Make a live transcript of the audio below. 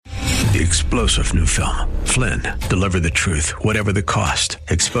The explosive new film, Flynn, deliver the truth, whatever the cost.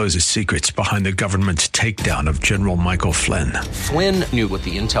 Exposes secrets behind the government's takedown of General Michael Flynn. Flynn knew what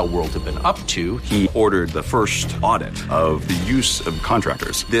the intel world had been up to. He ordered the first audit of the use of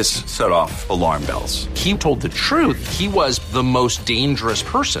contractors. This set off alarm bells. He told the truth. He was the most dangerous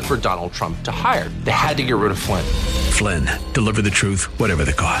person for Donald Trump to hire. They had to get rid of Flynn. Flynn, deliver the truth, whatever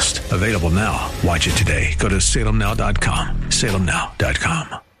the cost. Available now. Watch it today. Go to salemnow.com.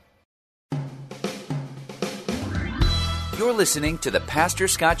 salemnow.com. You're listening to the Pastor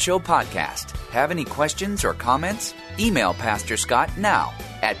Scott Show podcast. Have any questions or comments? Email Pastor Scott now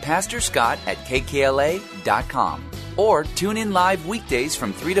at pastorscott@kkla.com or tune in live weekdays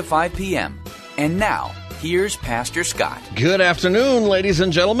from 3 to 5 p.m. And now, here's Pastor Scott. Good afternoon, ladies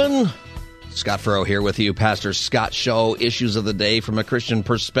and gentlemen. Scott Furrow here with you, Pastor Scott Show, issues of the day from a Christian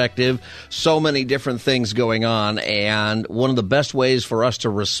perspective. So many different things going on, and one of the best ways for us to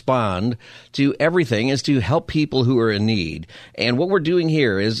respond to everything is to help people who are in need. And what we're doing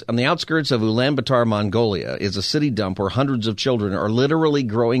here is, on the outskirts of Ulaanbaatar, Mongolia, is a city dump where hundreds of children are literally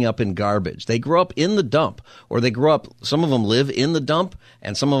growing up in garbage. They grow up in the dump, or they grow up, some of them live in the dump,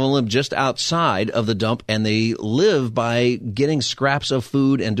 and some of them live just outside of the dump, and they live by getting scraps of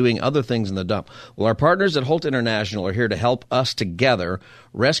food and doing other things in the dump. Well, our partners at Holt International are here to help us together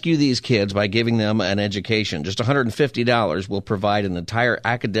rescue these kids by giving them an education. Just $150 will provide an entire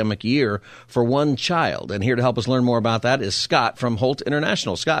academic year for one child. And here to help us learn more about that is Scott from Holt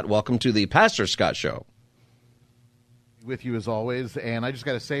International. Scott, welcome to the Pastor Scott Show. With you as always, and I just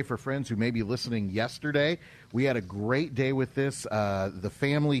got to say, for friends who may be listening yesterday, we had a great day with this. The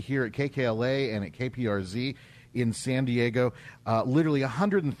family here at KKLA and at KPRZ in San Diego, literally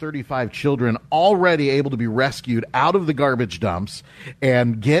 135 children already able to be rescued out of the garbage dumps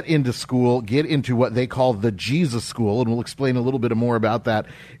and get into school, get into what they call the Jesus School, and we'll explain a little bit more about that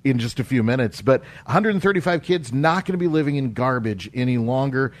in just a few minutes. But 135 kids not going to be living in garbage any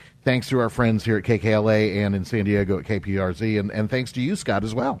longer, thanks to our friends here at KKLA and in San Diego at KPRZ, and thanks to you, Scott,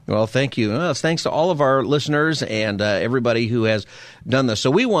 as well. Well, thank you. Thanks to all of our listeners and everybody who has done this.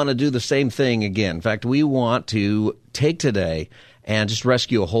 So we want to do the same thing again. In fact, we want to take today and just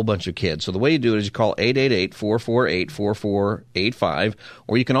rescue a whole bunch of kids. So the way you do it is you call 888-448-4485,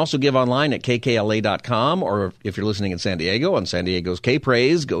 or you can also give online at kkla.com, or if you're listening in San Diego, on San Diego's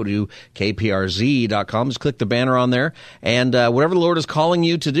K-Praise, go to kprz.com. Just click the banner on there, and whatever the Lord is calling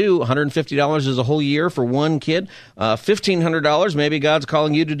you to do, $150 is a whole year for one kid. $1,500, maybe God's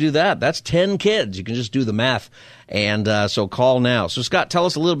calling you to do that. That's 10 kids. You can just do the math. And so call now. So, Scott, tell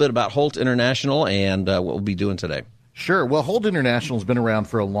us a little bit about Holt International and what we'll be doing today. Sure. Well, Holt International has been around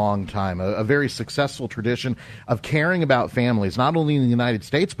for a long time, a very successful tradition of caring about families, not only in the United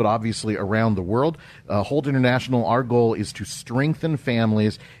States, but obviously around the world. Holt International, our goal is to strengthen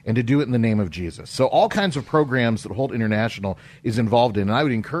families and to do it in the name of Jesus. So all kinds of programs that Holt International is involved in. And I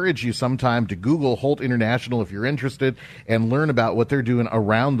would encourage you sometime to Google Holt International if you're interested and learn about what they're doing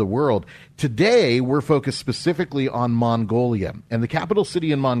around the world. Today, we're focused specifically on Mongolia. And the capital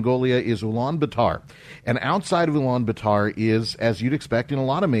city in Mongolia is Ulaanbaatar. And outside of Ulaanbaatar is, as you'd expect in a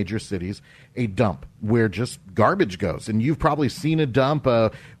lot of major cities, a dump where just garbage goes. And you've probably seen a dump.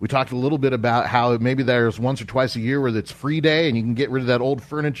 We talked a little bit about how maybe there's once or twice a year where it's free day and you can get rid of that old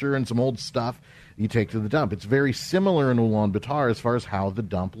furniture and some old stuff you take to the dump. It's very similar in Ulaanbaatar as far as how the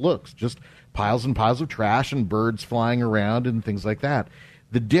dump looks. Just piles and piles of trash and birds flying around and things like that.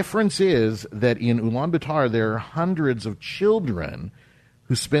 The difference is that in Ulaanbaatar, there are hundreds of children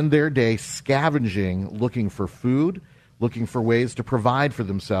who spend their day scavenging, looking for food, looking for ways to provide for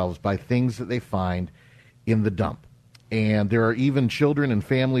themselves by things that they find in the dump. And there are even children and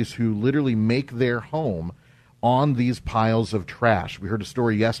families who literally make their home on these piles of trash. We heard a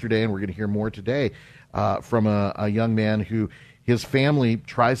story yesterday, and we're going to hear more today from a young man who his family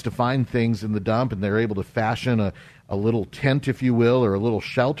tries to find things in the dump, and they're able to fashion a little tent, if you will, or a little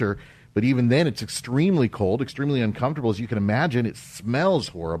shelter. But even then, it's extremely cold, extremely uncomfortable. As you can imagine, it smells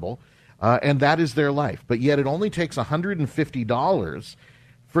horrible, and that is their life. But yet it only takes $150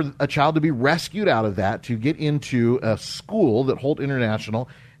 for a child to be rescued out of that to get into a school that Holt International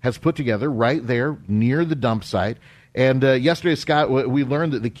has put together right there near the dump site. And yesterday, Scott, we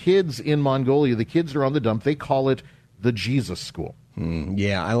learned that the kids in Mongolia, the kids that are on the dump, they call it the Jesus School.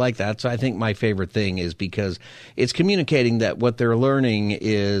 Yeah, I like that. So I think my favorite thing is because it's communicating that what they're learning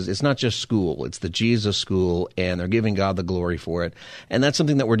is it's not just school, it's the Jesus School, and they're giving God the glory for it. And that's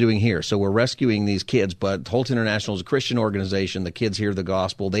something that we're doing here. So we're rescuing these kids, but Holt International is a Christian organization. The kids hear the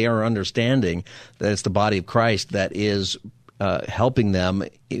gospel. They are understanding that it's the body of Christ that is helping them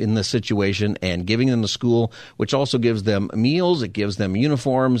in this situation and giving them the school, which also gives them meals, it gives them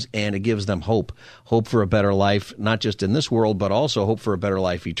uniforms, and it gives them hope for a better life, not just in this world, but also hope for a better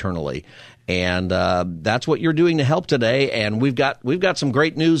life eternally. And that's what you're doing to help today. And we've got some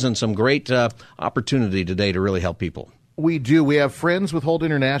great news and some great opportunity today to really help people. We do. We have friends with Holt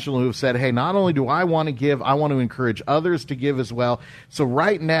International who have said, hey, not only do I want to give, I want to encourage others to give as well. So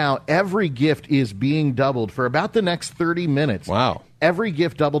right now, every gift is being doubled for about the next 30 minutes. Wow. Every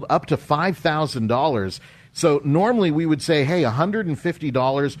gift doubled up to $5,000. So normally we would say, hey,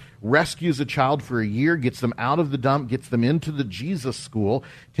 $150 rescues a child for a year, gets them out of the dump, gets them into the Jesus school,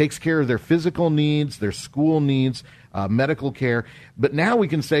 takes care of their physical needs, their school needs, medical care. But now we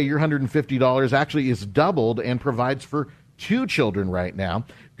can say your $150 actually is doubled and provides for 2 children right now.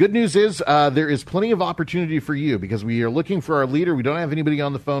 Good news is there is plenty of opportunity for you because we are looking for our leader. We don't have anybody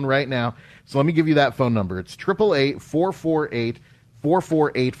on the phone right now. So let me give you that phone number. It's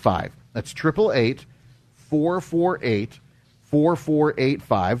 888-448-4485. That's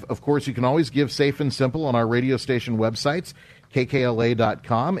 888-448-4485. Of course, you can always give safe and simple on our radio station websites,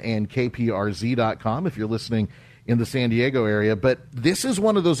 kkla.com and kprz.com if you're listening in the San Diego area. But this is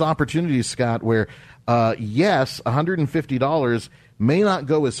one of those opportunities, Scott, where, yes, $150 may not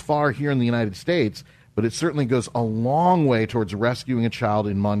go as far here in the United States, but it certainly goes a long way towards rescuing a child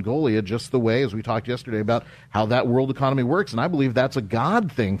in Mongolia, just the way, as we talked yesterday, about how that world economy works. And I believe that's a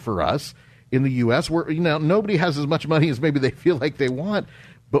God thing for us in the U.S., where nobody has as much money as maybe they feel like they want,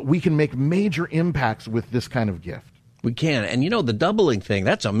 but we can make major impacts with this kind of gift. We can. And, the doubling thing,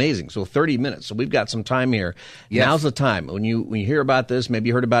 that's amazing. So 30 minutes. So we've got some time here. Yes. Now's the time. When you hear about this, maybe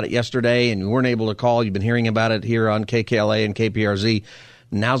you heard about it yesterday and you weren't able to call, you've been hearing about it here on KKLA and KPRZ.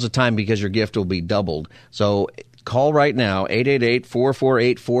 Now's the time because your gift will be doubled. So call right now,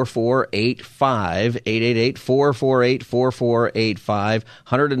 888-448-4485, 888-448-4485.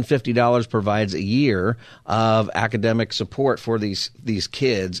 $150 provides a year of academic support for these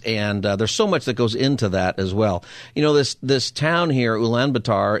kids, and there's so much that goes into that as well. This town here,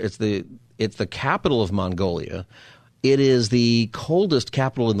 Ulaanbaatar, it's the capital of Mongolia. It is the coldest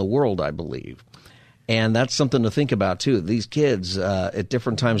capital in the world, I believe. And that's something to think about, too. These kids, at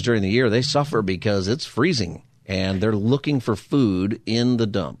different times during the year, they suffer because it's freezing. And they're looking for food in the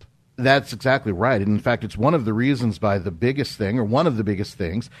dump. That's exactly right. And in fact, it's one of the reasons one of the biggest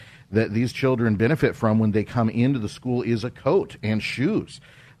things that these children benefit from when they come into the school is a coat and shoes.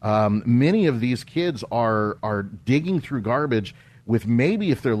 Many of these kids are digging through garbage with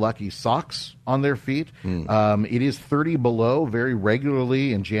maybe, if they're lucky, socks on their feet. It is 30 below very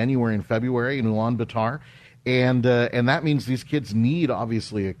regularly in January and February in Ulaanbaatar. And that means these kids need,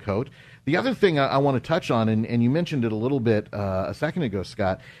 obviously, a coat. The other thing I want to touch on, and you mentioned it a little bit a second ago,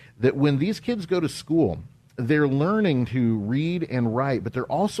 Scott, that when these kids go to school, they're learning to read and write, but they're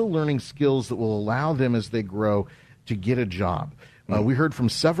also learning skills that will allow them as they grow to get a job. We heard from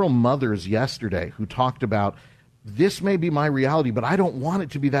several mothers yesterday who talked about, this may be my reality, but I don't want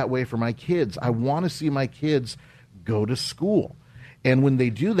it to be that way for my kids. I want to see my kids go to school. And when they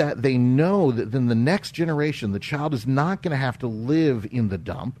do that, they know that then the next generation, the child is not going to have to live in the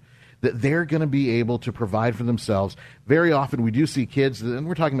dump, that they're going to be able to provide for themselves. Very often we do see kids, and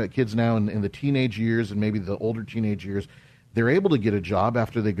we're talking about kids now in the teenage years and maybe the older teenage years, they're able to get a job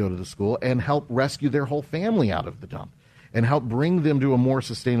after they go to the school and help rescue their whole family out of the dump and help bring them to a more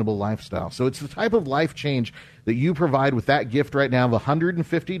sustainable lifestyle. So it's the type of life change that you provide with that gift right now of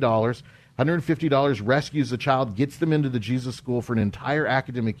 $150. $150 rescues a child, gets them into the Jesus School for an entire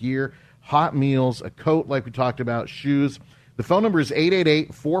academic year, hot meals, a coat like we talked about, shoes. The phone number is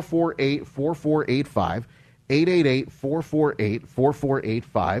 888-448-4485,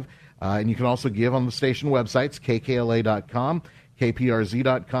 888-448-4485. And you can also give on the station websites, kkla.com,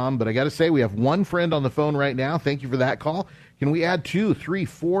 kprz.com. But I got to say, we have one friend on the phone right now. Thank you for that call. Can we add 2, 3,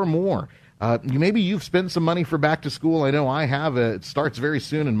 4 more? Maybe you've spent some money for back to school. I know I have. It starts very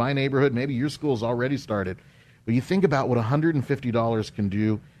soon in my neighborhood. Maybe your school's already started. But you think about what $150 can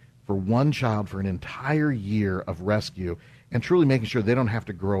do for one child for an entire year of rescue and truly making sure they don't have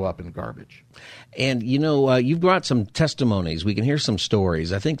to grow up in garbage. And, you've brought some testimonies. We can hear some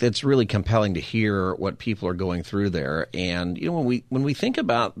stories. I think that's really compelling to hear what people are going through there. And, when we think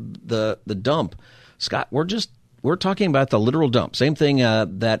about the dump, Scott, we're talking about the literal dump. Same thing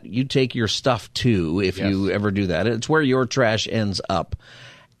that you take your stuff to if you ever do that. It's where your trash ends up.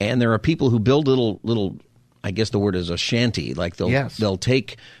 And there are people who build little I guess the word is a shanty. Like they'll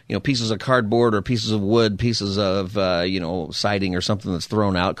take pieces of cardboard or pieces of wood, pieces of siding or something that's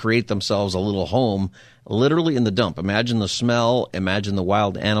thrown out, create themselves a little home, literally in the dump. Imagine the smell, imagine the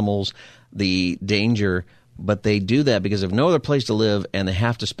wild animals, the danger. but they do that because they have no other place to live, and they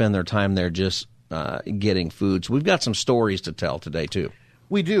have to spend their time there just getting food. So we've got some stories to tell today, too.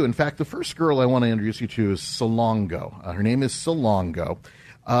 We do. In fact, the first girl I want to introduce you to is Salongo. Her name is Salongo.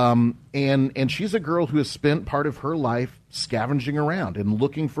 And she's a girl who has spent part of her life scavenging around and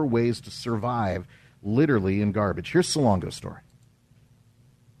looking for ways to survive, literally in garbage. Here's Salongo's story.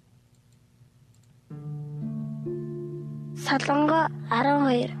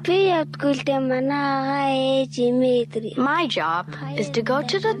 My job is to go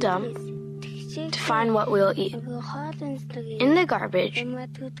to the dump to find what we'll eat. In the garbage,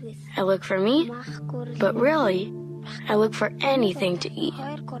 I look for meat, but really, I look for anything to eat.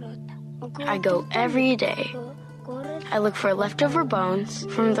 I go every day. I look for leftover bones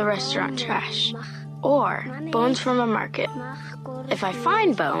from the restaurant trash, or bones from a market. If I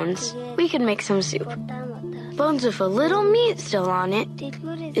find bones, we can make some soup. Bones with a little meat still on it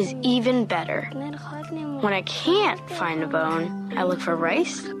is even better. When I can't find a bone, I look for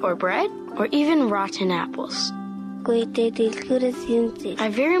rice or bread or even rotten apples. I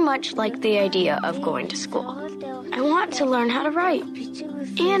very much like the idea of going to school. I want to learn how to write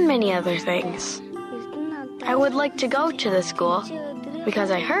and many other things. I would like to go to the school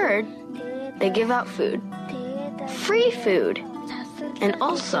because I heard they give out food. Free food. And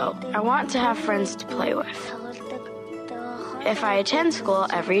also, I want to have friends to play with. If I attend school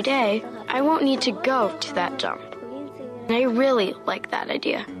every day, I won't need to go to that dump. And I really like that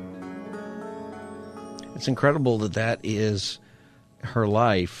idea. It's incredible that is her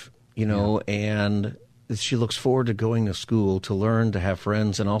life, and she looks forward to going to school to learn, to have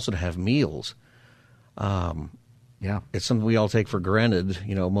friends, and also to have meals. It's something we all take for granted,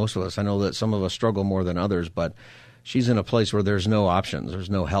 most of us. I know that some of us struggle more than others, but she's in a place where there's no options. There's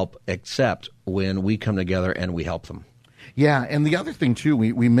no help except when we come together and we help them. Yeah, and the other thing, too,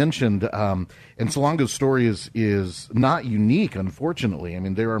 we mentioned, and Salongo's story is not unique, unfortunately. I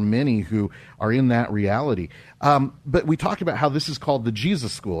mean, there are many who are in that reality. But we talked about how this is called the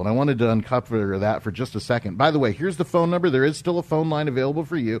Jesus School, and I wanted to uncover that for just a second. By the way, here's the phone number. There is still a phone line available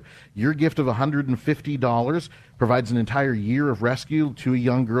for you. Your gift of $150 provides an entire year of rescue to a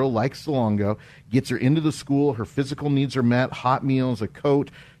young girl like Salongo, gets her into the school, her physical needs are met, hot meals, a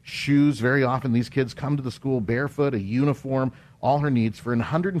coat, shoes. Very often these kids come to the school barefoot, a uniform, all her needs for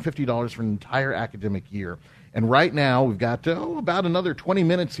 $150 for an entire academic year. And right now we've got about another 20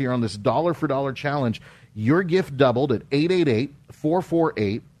 minutes here on this dollar for dollar challenge. Your gift doubled at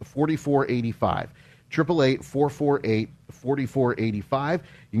 888-448-4485. 888-448-4485.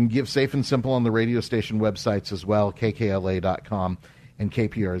 You can give safe and simple on the radio station websites as well, kkla.com and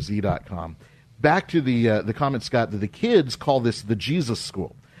kprz.com. Back to the comment, Scott, that the kids call this the Jesus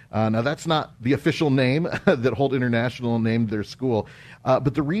School. Now, that's not the official name that Holt International named their school.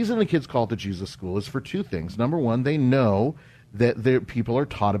 But the reason the kids call it the Jesus School is for two things. Number one, they know that people are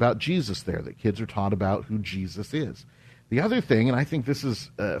taught about Jesus there, that kids are taught about who Jesus is. The other thing, and I think this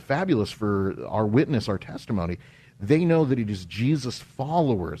is fabulous for our witness, our testimony, they know that it is Jesus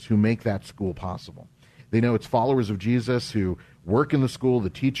followers who make that school possible. They know it's followers of Jesus who work in the school, the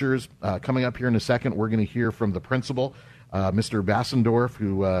teachers. Coming up here in a second, we're going to hear from the principal, Mr. Bassendorf,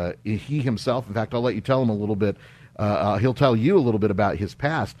 who he himself, in fact, I'll let you tell him a little bit, he'll tell you a little bit about his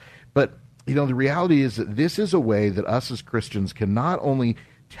past. But, the reality is that this is a way that us as Christians can not only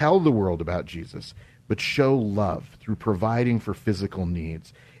tell the world about Jesus, but show love through providing for physical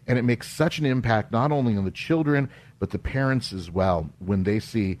needs. And it makes such an impact not only on the children, but the parents as well, when they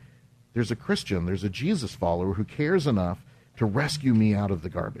see there's a Christian, there's a Jesus follower who cares enough to rescue me out of the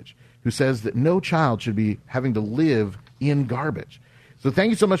garbage, who says that no child should be having to live in garbage. So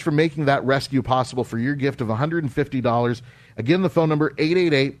thank you so much for making that rescue possible. For your gift of $150. Again, the phone number,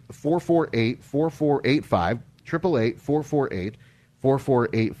 888-448-4485,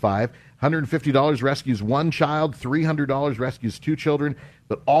 888-448-4485. $150 rescues one child, $300 rescues two children,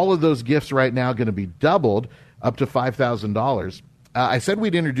 but all of those gifts right now are going to be doubled up to $5,000. I said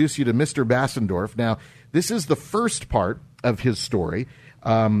we'd introduce you to Mr. Bassendorf. Now, this is the first part of his story.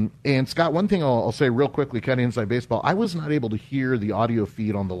 And Scott, one thing I'll say real quickly, kind of inside baseball, I was not able to hear the audio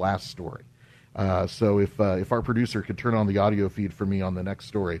feed on the last story. So if our producer could turn on the audio feed for me on the next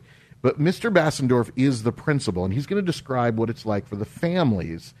story. But Mr. Bassendorf is the principal, and he's going to describe what it's like for the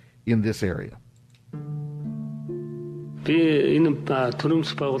families in this area.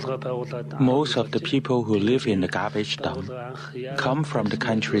 Most of the people who live in the garbage dump come from the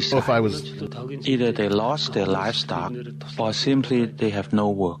countryside. Either they lost their livestock or simply they have no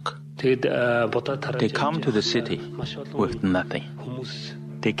work. They come to the city with nothing.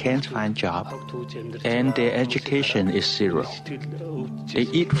 They can't find job, and their education is zero. They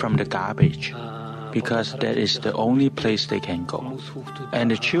eat from the garbage. because that is the only place they can go.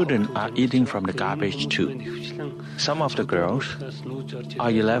 And the children are eating from the garbage too. Some of the girls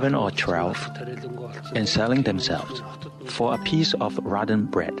are 11 or 12 and selling themselves for a piece of rotten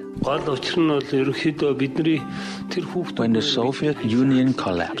bread. When the Soviet Union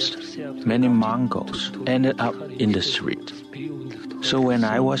collapsed, many Mongols ended up in the street. So when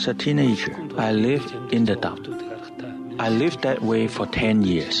I was a teenager, I lived in the dump. I lived that way for 10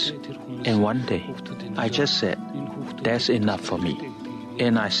 years. And one day, I just said, that's enough for me.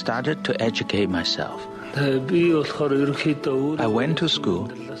 And I started to educate myself. I went to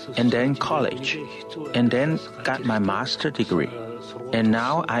school, and then college, and then got my master's degree. And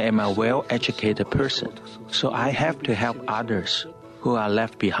now I am a well-educated person, so I have to help others who are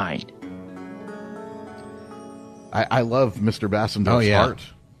left behind. I love Mr. Bassendorf's heart.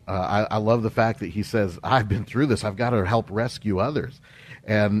 I love the fact that he says, I've been through this. I've got to help rescue others.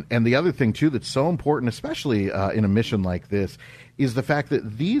 And the other thing, too, that's so important, especially in a mission like this, is the fact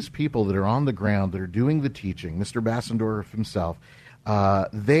that these people that are on the ground, that are doing the teaching, Mr. Bassendorf himself,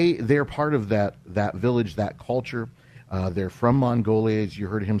 they're part of that village, that culture. They're from Mongolia, as you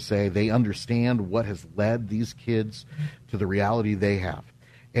heard him say. They understand what has led these kids to the reality they have.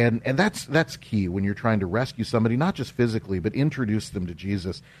 And that's key when you're trying to rescue somebody, not just physically, but introduce them to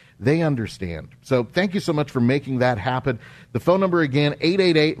Jesus. They understand. So thank you so much for making that happen. The phone number again,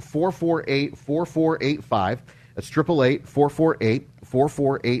 888-448-4485. That's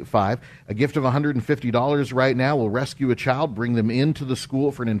 888-448-4485. A gift of $150 right now will rescue a child, bring them into the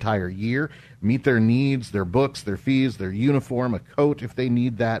school for an entire year, meet their needs, their books, their fees, their uniform, a coat if they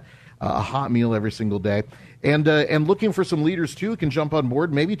need that, a hot meal every single day. And looking for some leaders, too, who can jump on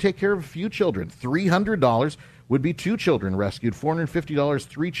board, maybe take care of a few children. $300 would be 2 children rescued, $450,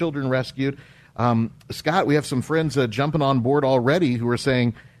 3 children rescued. Scott, we have some friends jumping on board already who are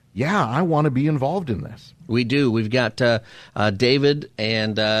saying, yeah, I want to be involved in this. We do. We've got David,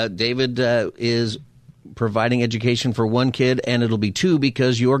 and David is providing education for 1 kid, and it'll be 2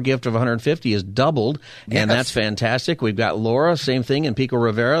 because your gift of $150 is doubled, and that's fantastic. We've got Laura, same thing in Pico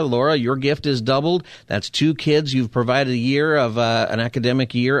Rivera. Laura, your gift is doubled. That's 2 kids. You've provided a year of an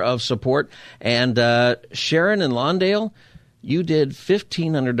academic year of support. And Sharon in Lawndale, you did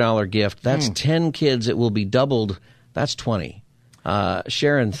 $1,500 gift. That's 10 kids. It will be doubled. That's 20.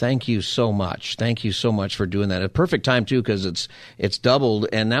 Sharon, thank you so much. Thank you so much for doing that. A perfect time, too, because it's doubled.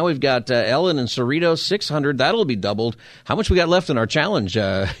 And now we've got Ellen and Cerritos, $600. That'll be doubled. How much we got left in our challenge?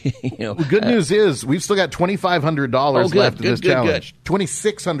 Well, good news is we've still got $2,500 left in this challenge.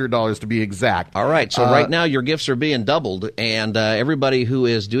 $2,600 to be exact. All right. So right now your gifts are being doubled. And everybody who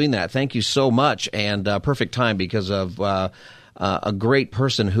is doing that, thank you so much. And perfect time because of a great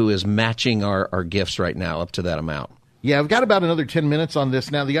person who is matching our gifts right now up to that amount. Yeah, I've got about another 10 minutes on this.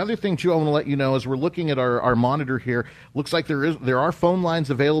 Now, the other thing, too, I want to let you know is we're looking at our monitor here. Looks like there are phone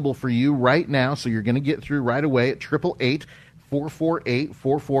lines available for you right now, so you're going to get through right away at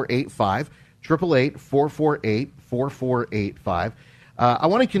 888-448-4485, 888-448-4485. I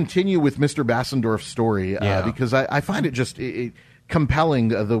want to continue with Mr. Bassendorf's story because I find it just compelling,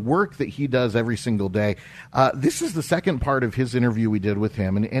 the work that he does every single day. This is the second part of his interview we did with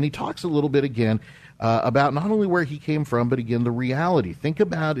him, and he talks a little bit again about not only where he came from, but again, the reality. Think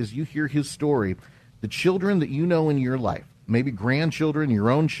about, as you hear his story, the children that you know in your life, maybe grandchildren, your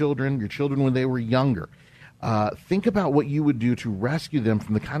own children, your children when they were younger. Think about what you would do to rescue them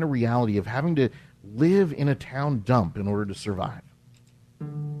from the kind of reality of having to live in a town dump in order to survive.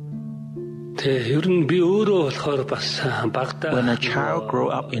 When a child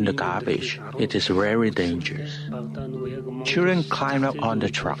grows up in the garbage, it is very dangerous. Children climb up on the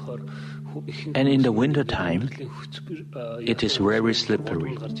truck, and in the wintertime, it is very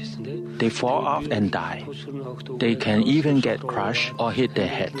slippery. They fall off and die. They can even get crushed or hit their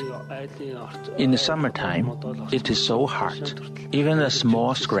head. In the summertime, it is so hot, even a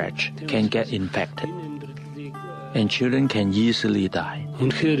small scratch can get infected, and children can easily die.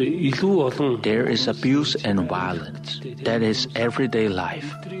 There is abuse and violence. That is everyday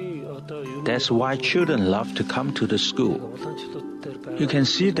life. That's why children love to come to the school. You can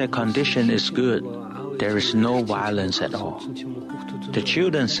see their condition is good. There is no violence at all. The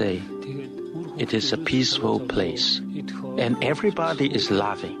children say, it is a peaceful place, and everybody is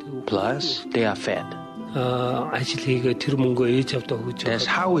laughing. Plus, they are fed. That's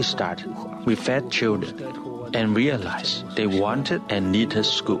how we started. We fed children and realized they wanted and needed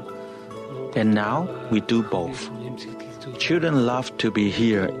school. And now we do both. Children love to be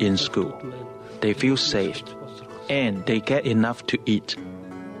here in school. They feel safe, and they get enough to eat.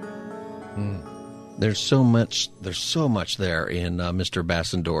 There's so much there in Mr.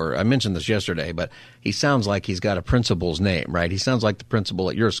 Bassendor. I mentioned this yesterday, but he sounds like he's got a principal's name, right? He sounds like the principal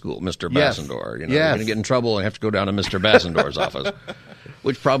at your school, Mr. Yes. Bassendor. You're Yes. going to get in trouble and have to go down to Mr. Bassendor's office,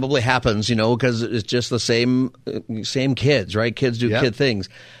 which probably happens, because it's just the same kids, right? Kids do kid things.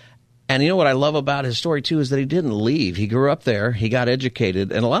 And what I love about his story, too, is that he didn't leave. He grew up there. He got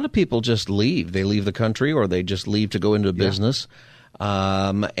educated. And a lot of people just leave. They leave the country or they just leave to go into business.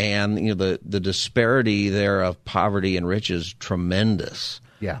 And the disparity there of poverty and rich is tremendous.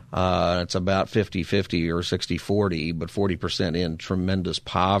 Yeah. It's about 50-50 or 60-40, but 40% in tremendous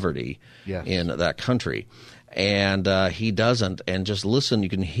poverty in that country. And he doesn't. And just listen, you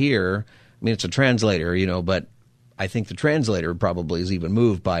can hear. I mean, it's a translator, but I think the translator probably is even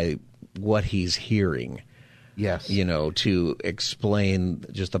moved by what he's hearing. Yes. To explain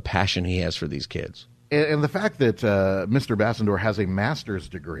just the passion he has for these kids. And the fact that Mr. Bassendor has a master's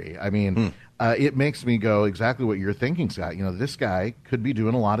degree, I mean, it makes me go exactly what you're thinking, Scott. This guy could be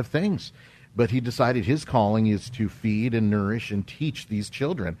doing a lot of things, but he decided his calling is to feed and nourish and teach these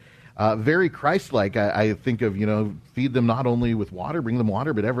children. Very Christ-like, I think of, feed them not only with water, bring them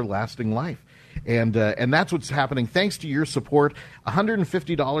water, but everlasting life. And that's what's happening. Thanks to your support,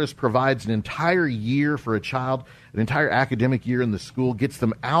 $150 provides an entire year for a child, an entire academic year in the school, gets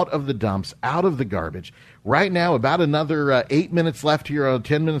them out of the dumps, out of the garbage. Right now, about another 8 minutes left here,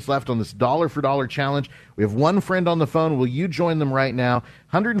 10 minutes left on this dollar for dollar challenge. We have one friend on the phone. Will you join them right now?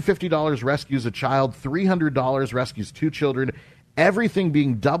 $150 rescues a child, $300 rescues two children. Everything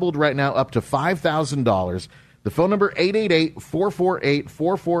being doubled right now up to $5,000. The phone number,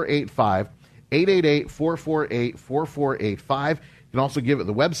 888-448-4485. 888-448-4485. You can also give it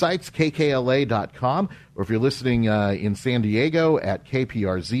the websites, kkla.com, or if you're listening in San Diego, at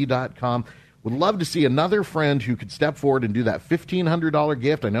kprz.com. Would love to see another friend who could step forward and do that $1,500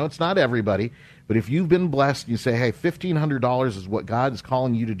 gift. I know it's not everybody, but if you've been blessed, you say, hey, $1,500 is what God is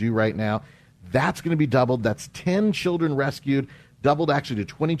calling you to do right now. That's going to be doubled. That's 10 children rescued, doubled actually to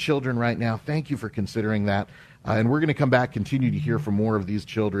 20 children right now. Thank you for considering that. And we're going to come back, continue to hear from more of these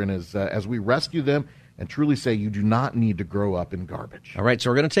children as we rescue them and truly say you do not need to grow up in garbage. All right, so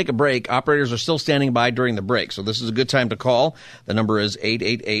we're going to take a break. Operators are still standing by during the break, so this is a good time to call. The number is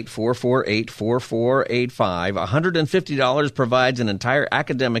 888-448-4485. $150 provides an entire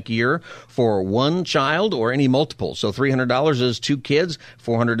academic year for one child or any multiple. So $300 is two kids,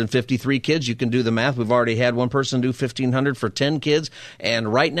 453 kids. You can do the math. We've already had one person do $1,500 for 10 kids.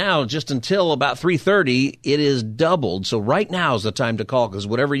 And right now, just until about 3:30, it is doubled. So right now is the time to call, because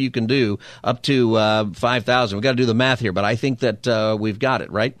whatever you can do up to 5,000. We've got to do the math here, but I think that we've got it,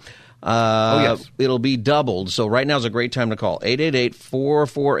 right? Yes. It'll be doubled. So right now is a great time to call.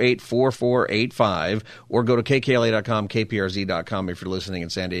 888-448-4485 or go to kkla.com, kprz.com if you're listening in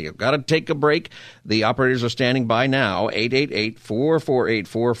San Diego. Got to take a break. The operators are standing by now.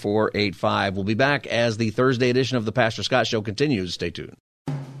 888-448-4485. We'll be back as the Thursday edition of the Pastor Scott Show continues. Stay tuned.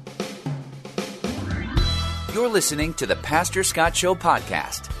 You're listening to the Pastor Scott Show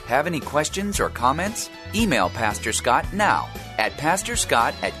podcast. Have any questions or comments? Email Pastor Scott now at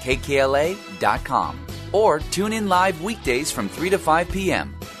pastorscott@kkla.com or tune in live weekdays from 3 to 5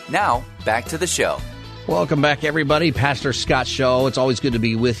 p.m. Now, back to the show. Welcome back, everybody. Pastor Scott Show. It's always good to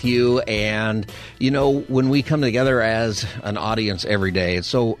be with you. And, when we come together as an audience every day,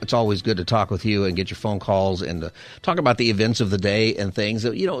 it's always good to talk with you and get your phone calls and to talk about the events of the day and things.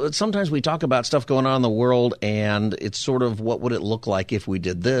 Sometimes we talk about stuff going on in the world, and it's sort of what would it look like if we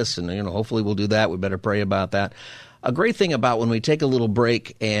did this? And, hopefully we'll do that. We better pray about that. A great thing about when we take a little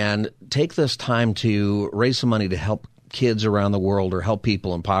break and take this time to raise some money to help kids around the world or help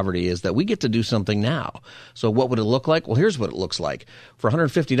people in poverty is that we get to do something now. So what would it look like? Well, here's what it looks like. For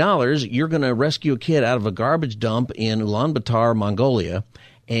 $150, you're going to rescue a kid out of a garbage dump in Ulaanbaatar, Mongolia,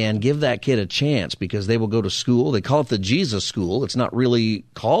 and give that kid a chance, because they will go to school. They call it the Jesus School. It's not really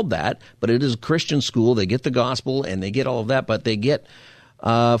called that, but it is a Christian school. They get the gospel and they get all of that, but they get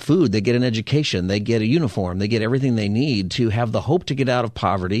food, they get an education, they get a uniform, they get everything they need to have the hope to get out of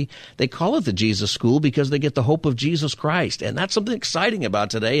poverty. They call it the Jesus School because they get the hope of Jesus Christ. And that's something exciting about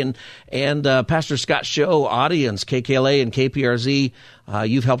today. And Pastor Scott Show audience, KKLA and KPRZ,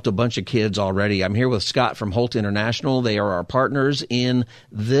 you've helped a bunch of kids already. I'm here with Scott from Holt International. They are our partners in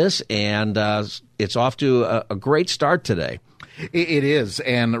this, and it's off to a great start today. It is.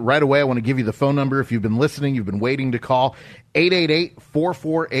 And right away, I want to give you the phone number. If you've been listening, you've been waiting to call,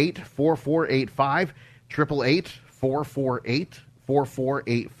 888-448-4485, 888-448-4485.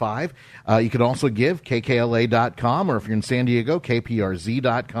 4485. You can also give, kkla.com, or if you're in San Diego,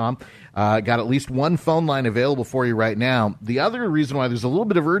 kprz.com. Got at least one phone line available for you right now. The other reason why there's a little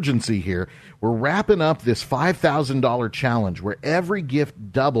bit of urgency here, we're wrapping up this $5,000 challenge where every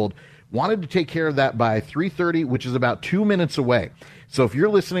gift doubled. Wanted to take care of that by 3:30, which is about 2 minutes away. So if you're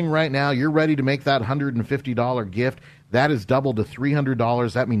listening right now, you're ready to make that $150 gift. That is doubled to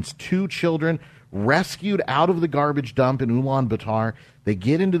 $300. That means 2 children rescued out of the garbage dump in Ulaanbaatar. They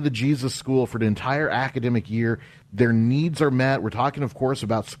get into the Jesus School for the entire academic year. Their needs are met. We're talking, of course,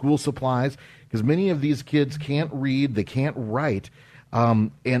 about school supplies, because many of these kids can't read, they can't write,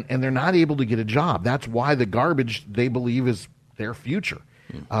 and they're not able to get a job. That's why the garbage, they believe, is their future.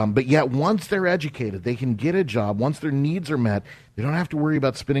 But yet, once they're educated, they can get a job. Once their needs are met, they don't have to worry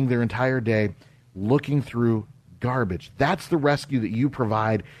about spending their entire day looking through garbage. That's the rescue that you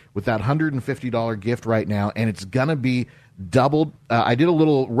provide with that $150 gift right now, and it's going to be doubled. I did a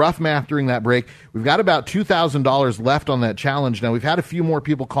little rough math during that break. We've got about $2,000 left on that challenge. Now, we've had a few more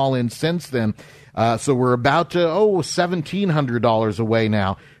people call in since then, so we're about to, $1,700 away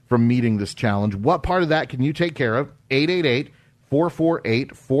now from meeting this challenge. What part of that can you take care of?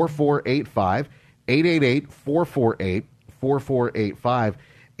 888-448-4485, 888-448-4485.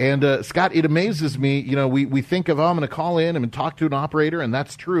 And, Scott, it amazes me, we think of, I'm going to call in and talk to an operator, and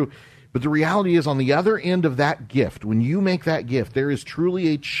that's true. But the reality is, on the other end of that gift, when you make that gift, there is truly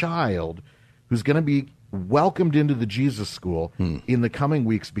a child who's going to be welcomed into the Jesus School in the coming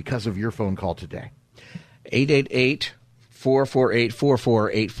weeks because of your phone call today.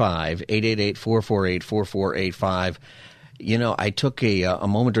 888-448-4485, 888-448-4485. I took a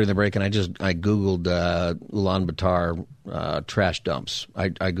moment during the break, and I Googled Ulaanbaatar trash dumps. I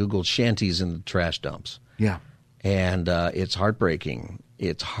Googled shanties in the trash dumps. Yeah. And it's heartbreaking.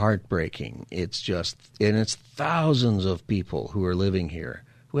 It's heartbreaking. It's thousands of people who are living here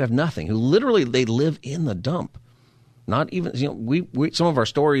who have nothing, who literally they live in the dump. Not even, we some of our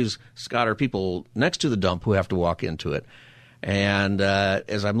stories, Scott, are people next to the dump who have to walk into it. And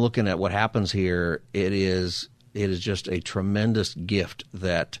as I'm looking at what happens here, it is just a tremendous gift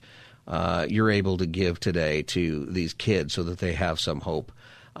that you're able to give today to these kids so that they have some hope.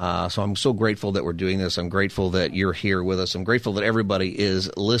 So I'm so grateful that we're doing this. I'm grateful that you're here with us. I'm grateful that everybody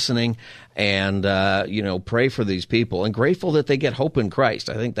is listening and, pray for these people, and grateful that they get hope in Christ.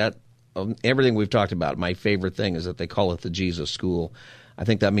 I think that everything we've talked about, my favorite thing is that they call it the Jesus School. I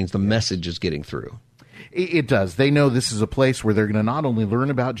think that means the message is getting through. It does. They know this is a place where they're going to not only learn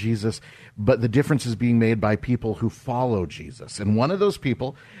about Jesus, but the difference is being made by people who follow Jesus. And one of those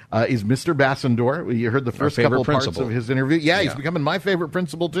people is Mr. Bassendor. You heard the first couple parts of his interview. Yeah, he's becoming my favorite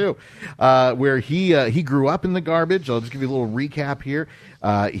principal, too, where he grew up in the garbage. I'll just give you a little recap here.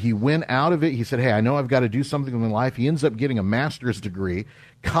 He went out of it. He said, hey, I know I've got to do something in my life. He ends up getting a master's degree,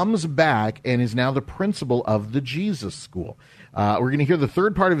 comes back, and is now the principal of the Jesus School. We're going to hear the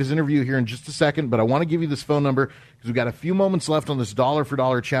third part of his interview here in just a second, but I want to give you this phone number because we've got a few moments left on this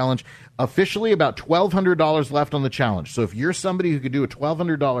dollar-for-dollar challenge. Officially, about $1,200 left on the challenge. So if you're somebody who could do a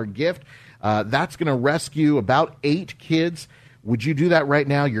 $1,200 gift, that's going to rescue about 8 kids. Would you do that right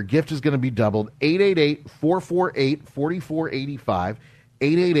now? Your gift is going to be doubled. 888-448-4485,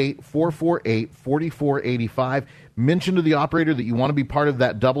 888-448-4485. Mention to the operator that you want to be part of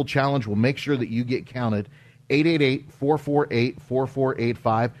that double challenge. We'll make sure that you get counted.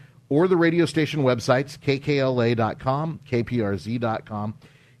 888-448-4485, or the radio station websites, kkla.com, kprz.com.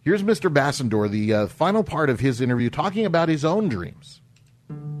 Here's Mr. Bassendor, the final part of his interview, talking about his own dreams.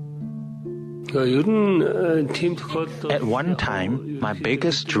 At one time, my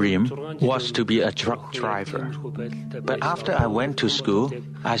biggest dream was to be a truck driver. But after I went to school,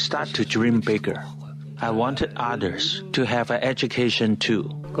 I started to dream bigger. I wanted others to have an education too.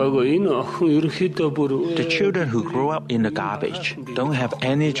 The children who grow up in the garbage don't have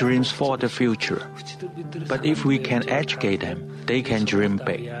any dreams for the future. But if we can educate them, they can dream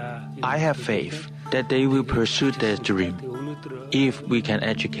big. I have faith that they will pursue their dream if we can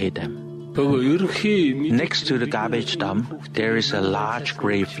educate them. Next to the garbage dump, there is a large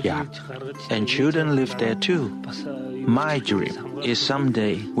graveyard, and children live there too. My dream is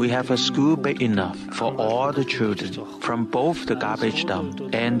someday we have a school big enough for all the children from both the garbage dump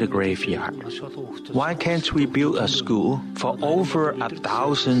and the graveyard. Why can't we build a school for over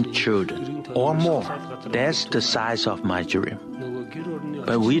 1,000 children or more? That's the size of my dream.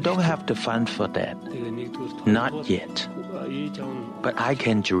 But we don't have the fund for that. Not yet. But I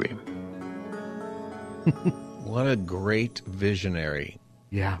can dream. What a great visionary.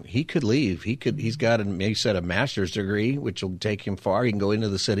 Yeah. He could leave. He's got a master's degree, which will take him far. He can go into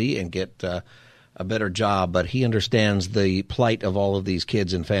the city and get a better job, but he understands the plight of all of these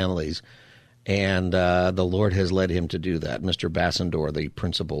kids and families. And the Lord has led him to do that. Mr. Bassendor, the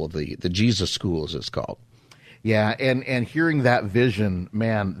principal of the Jesus School, as it's called. Yeah, and hearing that vision,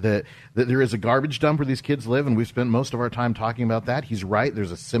 man, that there is a garbage dump where these kids live, and we've spent most of our time talking about that. He's right.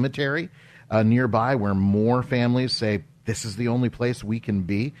 There's a cemetery nearby where more families say, this is the only place we can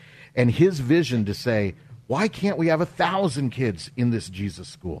be. And his vision to say, why can't we have 1,000 kids in this Jesus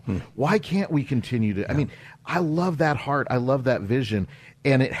School? Why can't we continue to? I mean, I love that heart. I love that vision.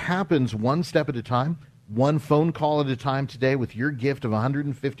 And it happens one step at a time, one phone call at a time today with your gift of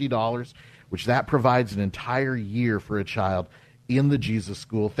 $150, which that provides an entire year for a child in the Jesus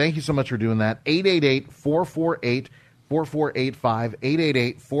School. Thank you so much for doing that.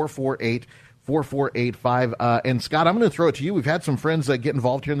 888-448-4485, 888-448-4485. And Scott, I'm going to throw it to you. We've had some friends get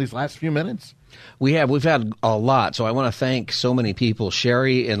involved here in these last few minutes. We've had a lot, so I want to thank so many people.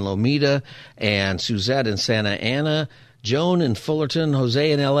 Sherry in Lomita and Suzette in Santa Ana, Joan in Fullerton,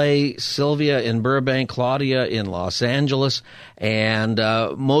 Jose in L.A., Sylvia in Burbank, Claudia in Los Angeles, and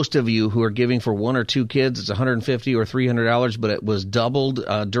most of you who are giving for one or two kids, it's $150 or $300, but it was doubled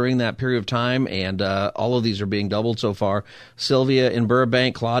during that period of time, and all of these are being doubled so far. Sylvia in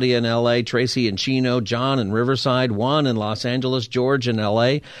Burbank, Claudia in L.A., Tracy in Chino, John in Riverside, Juan in Los Angeles, George in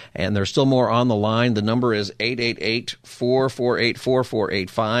L.A., and there's still more on the line. The number is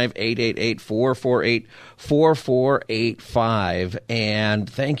 888-448-4485, 888-448-4485, and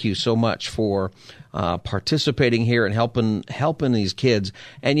thank you so much for participating here and helping these kids.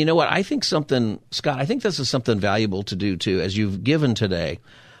 And you know what? I think something, Scott, I think this is something valuable to do too, as you've given today.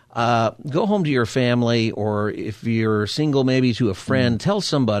 Go home to your family, or if you're single, maybe to a friend. Tell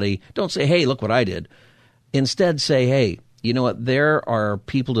somebody. Don't say, hey, look what I did. Instead, say, hey, you know what? There are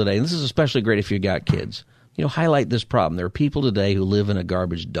people today, and this is especially great if you got kids. You know, highlight this problem. There are people today who live in a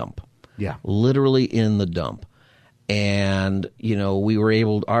garbage dump. Yeah. Literally in the dump. And, you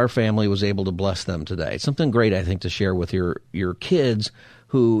know, our family was able to bless them today. It's something great, I think, to share with your kids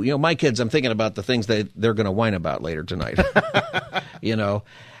who, you know, my kids, I'm thinking about the things they're going to whine about later tonight, you know.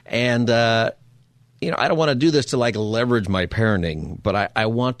 And, you know, I don't want to do this to like leverage my parenting, but I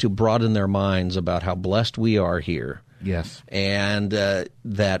want to broaden their minds about how blessed we are here. Yes. And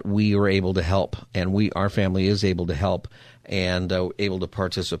that we are able to help, and our family is able to help and able to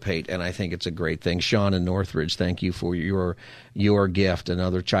participate, and I think it's a great thing. Sean in Northridge, thank you for your gift.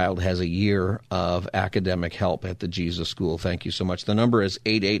 Another child has a year of academic help at the Jesus School. Thank you so much. The number is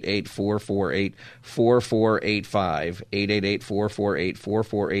 888-448-4485,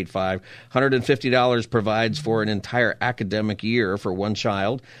 888-448-4485. $150 provides for an entire academic year for one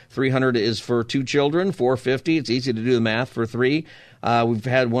child. $300 is for two children. $450, it's easy to do the math for three. We've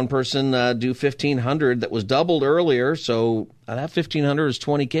had one person do $1,500 that was doubled earlier, so that $1,500 is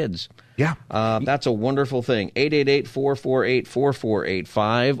 20 kids. Yeah. That's a wonderful thing.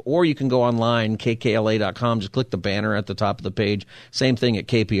 888-448-4485, or you can go online, kkla.com. Just click the banner at the top of the page. Same thing at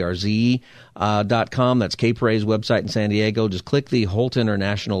kprz.com. That's KPRA's website in San Diego. Just click the Holt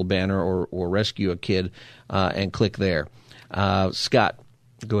International banner or Rescue a Kid and click there. Scott,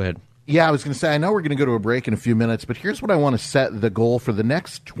 go ahead. Yeah, I was going to say, I know we're going to go to a break in a few minutes, but here's what I want to set the goal for the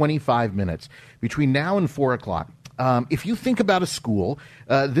next 25 minutes between now and 4 o'clock. If you think about a school,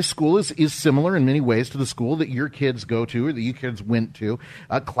 this school is similar in many ways to the school that your kids go to or that you kids went to,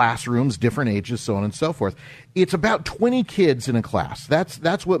 classrooms, different ages, so on and so forth. It's about 20 kids in a class.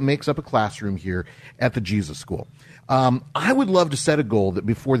 That's what makes up a classroom here at the Jesus School. I would love to set a goal that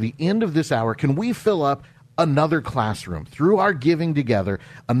before the end of this hour, can we fill up another classroom? Through our giving together,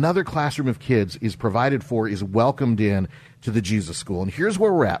 another classroom of kids is provided for, is welcomed in to the Jesus School. And here's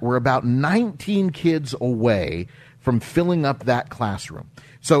where we're at. We're about 19 kids away from filling up that classroom.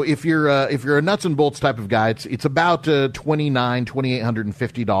 So if you're a nuts and bolts type of guy, it's about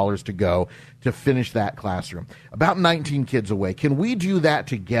 $2,850 to go to finish that classroom. About 19 kids away. Can we do that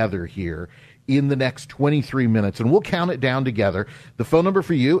together here in the next 23 minutes? And we'll count it down together. The phone number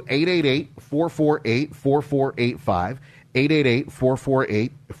for you, 888-448-4485,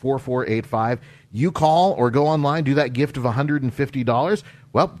 888-448-4485. You call or go online, do that gift of $150.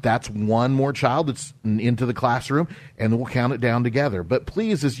 Well, that's one more child that's into the classroom, and we'll count it down together. But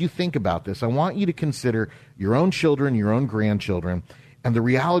please, as you think about this, I want you to consider your own children, your own grandchildren. And the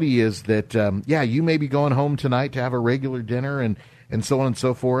reality is that, you may be going home tonight to have a regular dinner and so on and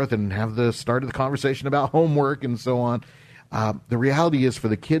so forth, and have the start of the conversation about homework and so on. The reality is, for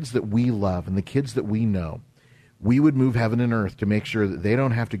the kids that we love and the kids that we know, we would move heaven and earth to make sure that they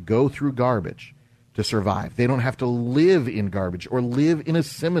don't have to go through garbage to survive. They don't have to live in garbage or live in a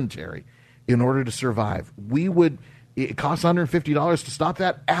cemetery in order to survive. We would it costs $150 to stop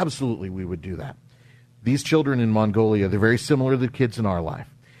that, absolutely we would do that. These children in Mongolia, they're very similar to the kids in our life.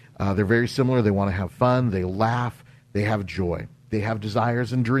 They're very similar. They want to have fun. They laugh. They have joy. They have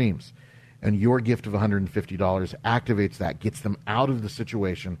desires and dreams. And your gift of $150 activates that, gets them out of the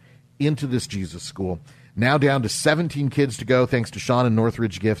situation into this Jesus school. Now down to 17 kids to go, thanks to Sean and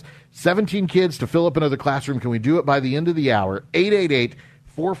Northridge Gifts. 17 kids to fill up another classroom. Can we do it by the end of the hour?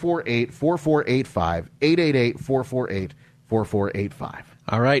 888-448-4485. 888-448-4485.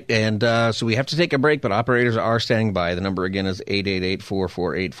 All right, and so we have to take a break, but operators are standing by. The number again is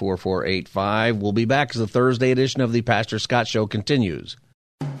 888-448-4485. We'll be back as the Thursday edition of the Pastor Scott Show continues.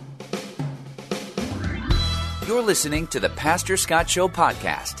 You're listening to the Pastor Scott Show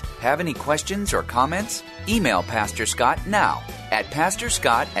podcast. Have any questions or comments? Email Pastor Scott now at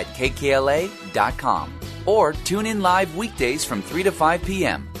pastorscott@kkla.com or tune in live weekdays from 3 to 5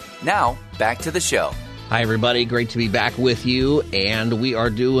 p.m. Now, back to the show. Hi, everybody. Great to be back with you, and we are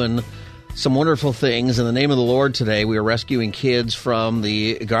doing some wonderful things in the name of the Lord today. We are rescuing kids from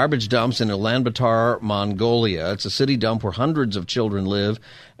the garbage dumps in Ulaanbaatar, Mongolia. It's a city dump where hundreds of children live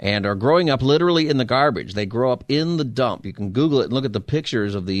and are growing up literally in the garbage. They grow up in the dump. You can Google it and look at the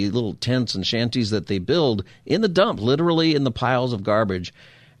pictures of the little tents and shanties that they build in the dump, literally in the piles of garbage.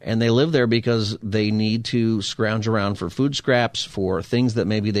 And they live there because they need to scrounge around for food scraps, for things that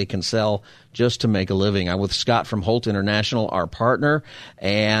maybe they can sell just to make a living. I'm with Scott from Holt International, our partner,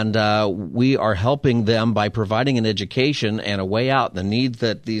 and we are helping them by providing an education and a way out, the needs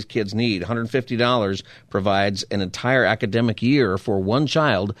that these kids need. $150 provides an entire academic year for one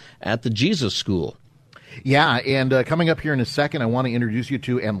child at the Jesus School. Yeah, and coming up here in a second, I want to introduce you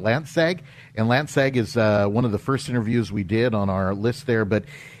to Lansag. And Lansag is one of the first interviews we did on our list there. But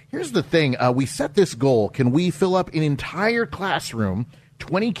here's the thing. We set this goal. Can we fill up an entire classroom,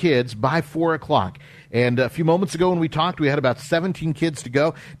 20 kids, by 4 o'clock? And a few moments ago when we talked, we had about 17 kids to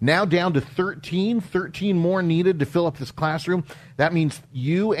go. Now down to 13 more needed to fill up this classroom. That means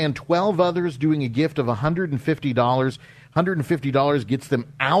you and 12 others doing a gift of $150. $150 gets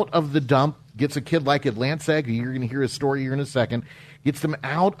them out of the dump, gets a kid like Lansag, you're going to hear his story here in a second, gets them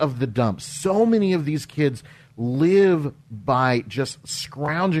out of the dump. So many of these kids live by just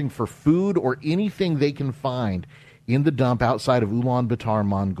scrounging for food or anything they can find in the dump outside of Ulaanbaatar,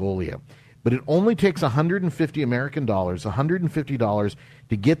 Mongolia. But it only takes $150 American dollars, $150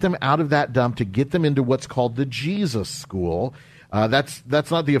 to get them out of that dump, to get them into what's called the Jesus School. That's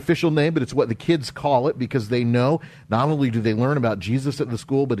not the official name, but it's what the kids call it because they know not only do they learn about Jesus at the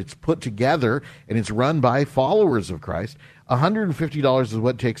school, but it's put together and it's run by followers of Christ. $150 is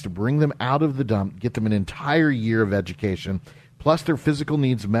what it takes to bring them out of the dump, get them an entire year of education, plus their physical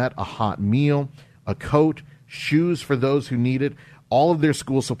needs met, a hot meal, a coat, shoes for those who need it, all of their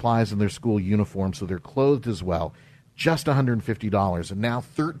school supplies and their school uniforms, so they're clothed as well. Just $150. And now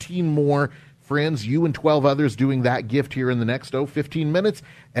 13 more friends, you and 12 others doing that gift here in the next 15 minutes,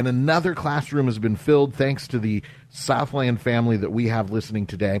 and another classroom has been filled thanks to the Southland family that we have listening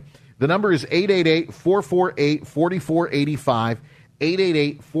today. The number is 888-448-4485,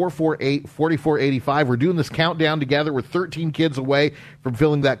 888-448-4485. We're doing this countdown together. We're 13 kids away from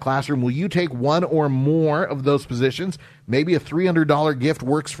filling that classroom. Will you take one or more of those positions? Maybe a $300 gift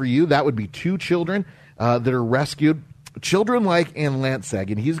works for you. That would be 2 children that are rescued. Children like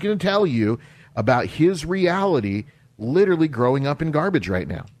Lansag, and he's going to tell you about his reality literally growing up in garbage right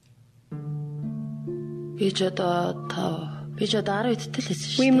now. We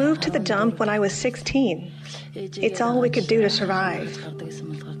moved to the dump when I was 16. It's all we could do to survive.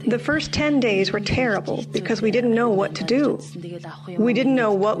 The first 10 days were terrible because we didn't know what to do. We didn't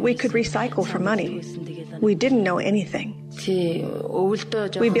know what we could recycle for money. We didn't know anything.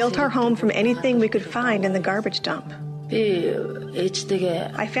 We built our home from anything we could find in the garbage dump.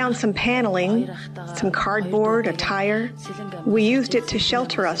 I found some paneling, some cardboard, a tire. We used it to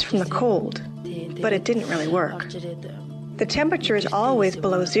shelter us from the cold, but it didn't really work. The temperature is always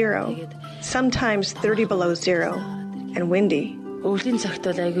below zero, sometimes 30 below zero, and windy.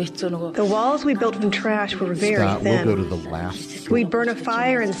 The walls we built from trash were very thin. We'll go to the last. We'd burn a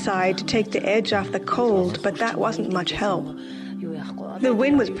fire inside to take the edge off the cold, but that wasn't much help. The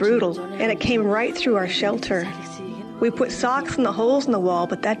wind was brutal, and it came right through our shelter. We put socks in the holes in the wall,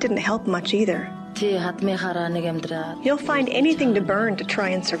 but that didn't help much either. You'll find anything to burn to try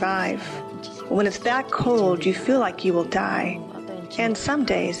and survive. When it's that cold, you feel like you will die. And some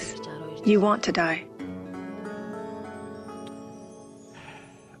days, you want to die.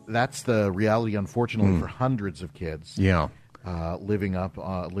 That's the reality, unfortunately, for hundreds of kids. Yeah. Living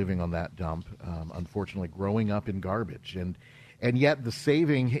on that dump, unfortunately, growing up in garbage. And yet the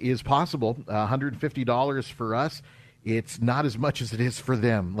saving is possible. $150 for us it's not as much as it is for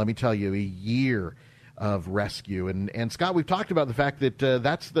them. Let me tell you, a year of rescue. And Scott, we've talked about the fact that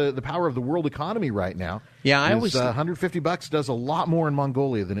that's the power of the world economy right now. Yeah, I always $150 does a lot more in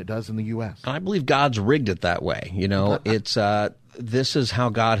Mongolia than it does in the U.S. I believe God's rigged it that way. You know, it's this is how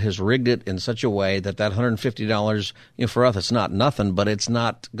God has rigged it in such a way that $150, you know, for us it's not nothing, but it's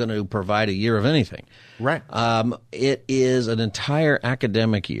not going to provide a year of anything. Right. It is an entire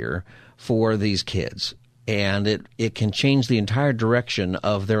academic year for these kids. And it can change the entire direction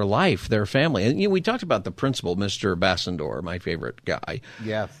of their life, their family. And you know, we talked about the principal, Mr. Bassendor, my favorite guy.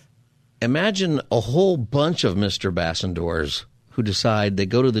 Yes. Imagine a whole bunch of Mr. Bassendors who decide they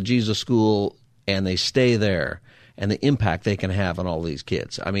go to the Jesus School and they stay there, and the impact they can have on all these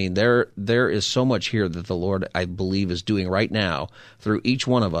kids. I mean, there is so much here that the Lord, I believe, is doing right now through each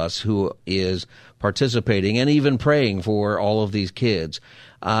one of us who is participating and even praying for all of these kids.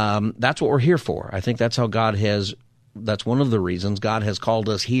 That's what we're here for. I think that's how that's one of the reasons God has called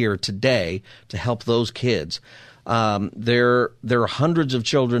us here today to help those kids. There are hundreds of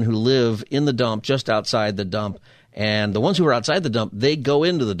children who live in the dump, just outside the dump, and the ones who are outside the dump, they go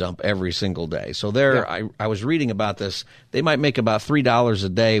into the dump every single day. So I was reading about this. They might make about $3 a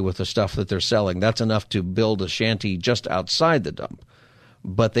day with the stuff that they're selling. That's enough to build a shanty just outside the dump.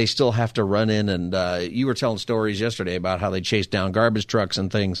 But they still have to run in, and you were telling stories yesterday about how they chase down garbage trucks and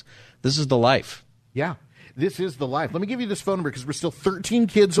things. This is the life. Yeah, this is the life. Let me give you this phone number because we're still 13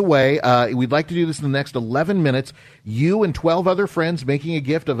 kids away. We'd like to do this in the next 11 minutes. You and 12 other friends making a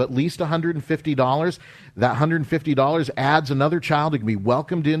gift of at least $150. That $150 adds another child who can be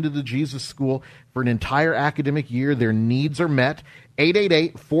welcomed into the Jesus School for an entire academic year. Their needs are met.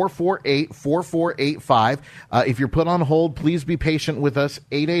 888-448-4485. If you're put on hold, please be patient with us.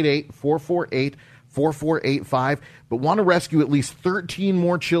 888-448-4485. But want to rescue at least 13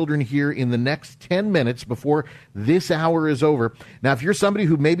 more children here in the next 10 minutes before this hour is over. Now, if you're somebody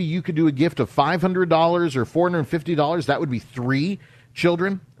who maybe you could do a gift of $500 or $450, that would be 3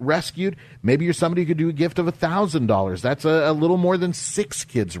 children rescued. Maybe you're somebody who could do a gift of $1,000. That's a little more than 6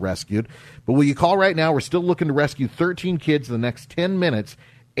 kids rescued. But will you call right now? We're still looking to rescue 13 kids in the next 10 minutes.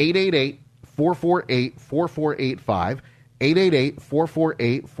 888-448-4485.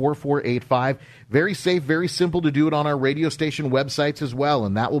 888-448-4485. Very safe, very simple to do it on our radio station websites as well,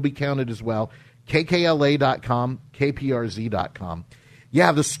 and that will be counted as well. KKLA.com, KPRZ.com.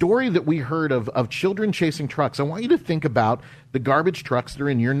 Yeah, the story that we heard of children chasing trucks, I want you to think about the garbage trucks that are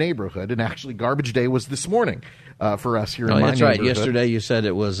in your neighborhood. And actually, Garbage Day was this morning for us here in my neighborhood. That's right. Yesterday you said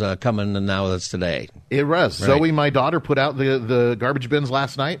it was coming, and now it's today. It was. Right. Zoe, my daughter, put out the garbage bins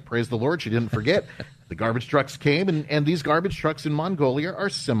last night. Praise the Lord, she didn't forget. The garbage trucks came, and these garbage trucks in Mongolia are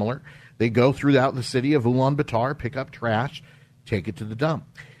similar. They go throughout the city of Ulaanbaatar, pick up trash, take it to the dump.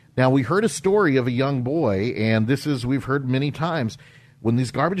 Now, we heard a story of a young boy, and we've heard many times, when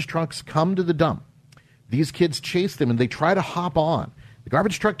these garbage trucks come to the dump, these kids chase them and they try to hop on. The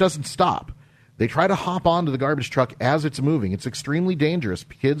garbage truck doesn't stop. They try to hop onto the garbage truck as it's moving. It's extremely dangerous.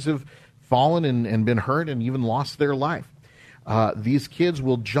 Kids have fallen and been hurt and even lost their life. These kids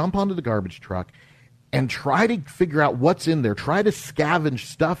will jump onto the garbage truck and try to figure out what's in there, try to scavenge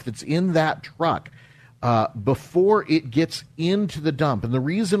stuff that's in that truck before it gets into the dump. And the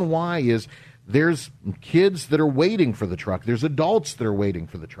reason why is there's kids that are waiting for the truck. There's adults that are waiting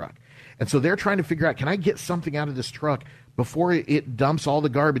for the truck. And so they're trying to figure out, can I get something out of this truck before it dumps all the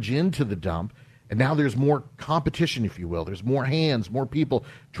garbage into the dump? And now there's more competition, if you will. There's more hands, more people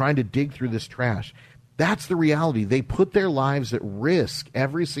trying to dig through this trash. That's the reality. They put their lives at risk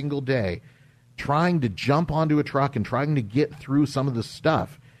every single day trying to jump onto a truck and trying to get through some of the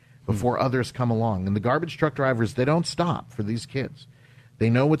stuff before others come along. And the garbage truck drivers, they don't stop for these kids. They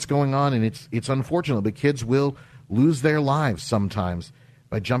know what's going on, and it's unfortunate, but kids will lose their lives sometimes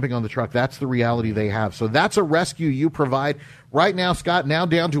by jumping on the truck. That's the reality they have. So that's a rescue you provide. Right now, Scott, now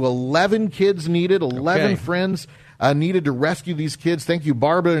down to 11 kids needed, 11 friends needed to rescue these kids. Thank you,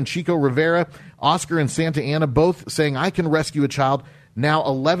 Barbara and Chico Rivera, Oscar and Santa Ana, both saying, I can rescue a child. Now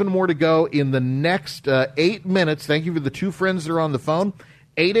 11 more to go in the next 8 minutes. Thank you for the 2 friends that are on the phone.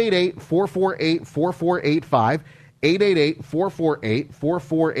 888-448-4485.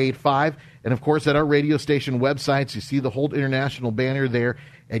 888-448-4485. And, of course, at our radio station websites, you see the Holt International banner there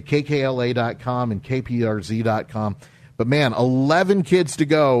at kkla.com and kprz.com. But, man, 11 kids to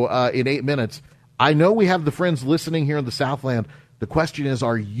go in 8 minutes. I know we have the friends listening here in the Southland. The question is,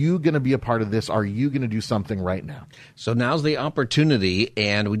 are you going to be a part of this? Are you going to do something right now? So now's the opportunity,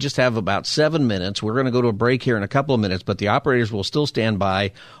 and we just have about 7 minutes. We're going to go to a break here in a couple of minutes, but the operators will still stand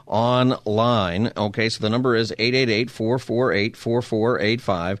by online. Okay, so the number is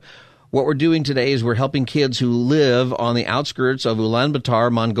 888-448-4485. What we're doing today is we're helping kids who live on the outskirts of Ulaanbaatar,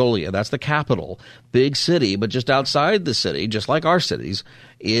 Mongolia. That's the capital, big city, but just outside the city, just like our cities,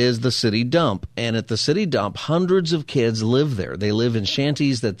 is the city dump. And at the city dump, hundreds of kids live there. They live in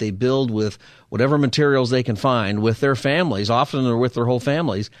shanties that they build with whatever materials they can find with their families, often or with their whole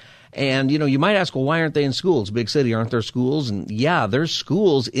families. And, you might ask, well, why aren't they in schools? Big city, aren't there schools? And yeah, there's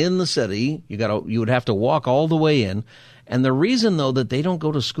schools in the city. You would have to walk all the way in. And the reason, though, that they don't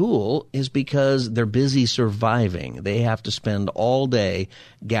go to school is because they're busy surviving. They have to spend all day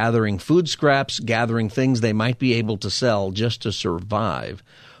gathering food scraps, gathering things they might be able to sell just to survive.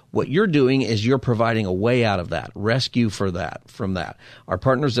 What you're doing is you're providing a way out of that, rescue from that. Our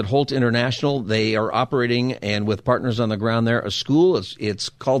partners at Holt International, they are operating, and with partners on the ground there, a school. It's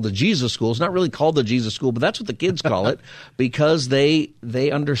called the Jesus School. It's not really called the Jesus School, but that's what the kids call it because they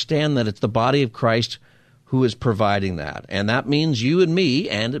understand that it's the body of Christ who is providing that. And that means you and me,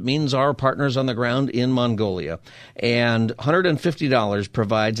 and it means our partners on the ground in Mongolia. And $150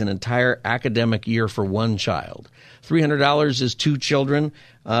 provides an entire academic year for one child. $300 is 2 children.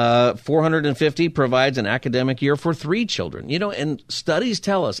 $450 provides an academic year for 3 children. And studies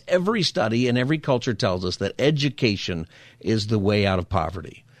tell us, every study and every culture tells us that education is the way out of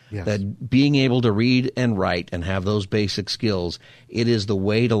poverty. Yes. That being able to read and write and have those basic skills, it is the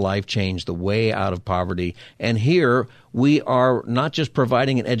way to life change, the way out of poverty. And here we are not just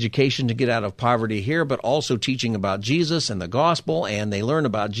providing an education to get out of poverty here, but also teaching about Jesus and the gospel, and they learn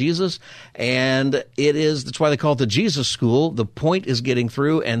about Jesus. And that's why they call it the Jesus School. The point is getting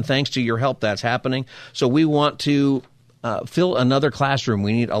through, and thanks to your help, that's happening. So we want to fill another classroom.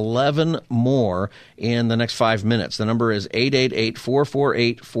 We need 11 more in the next 5 minutes. The number is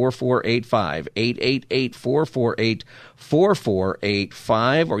 888-448-4485,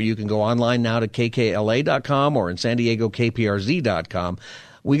 888-448-4485, or you can go online now to kkla.com or in San Diego, kprz.com.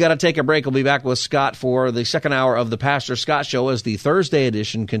 We got to take a break. We'll be back with Scott for the second hour of the Pastor Scott Show as the Thursday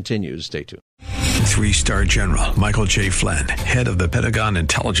edition continues. Stay tuned. 3-star General Michael J. Flynn, head of the Pentagon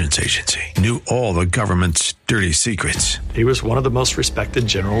Intelligence Agency, knew all the government's dirty secrets. He was one of the most respected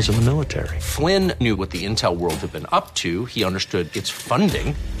generals in the military. Flynn knew what the intel world had been up to. He understood its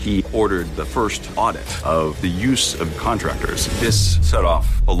funding. He ordered the first audit of the use of contractors. This set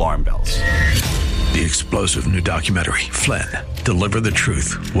off alarm bells. The explosive new documentary, Flynn, Deliver the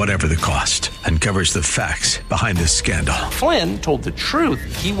Truth, Whatever the Cost, uncovers the facts behind this scandal. Flynn told the truth.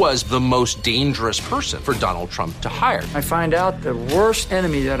 He was the most dangerous person for Donald Trump to hire. I find out the worst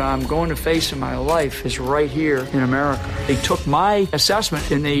enemy that I'm going to face in my life is right here in America. They took my assessment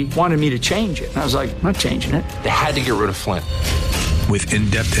and they wanted me to change it. And I was like, I'm not changing it. They had to get rid of Flynn. With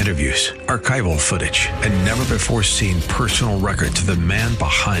in-depth interviews, archival footage, and never-before-seen personal records of the man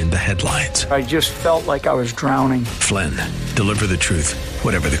behind the headlines. I just felt like I was drowning. Flynn, Deliver the Truth,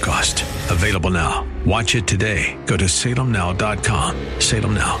 Whatever the Cost. Available now. Watch it today. Go to salemnow.com.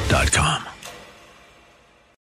 salemnow.com.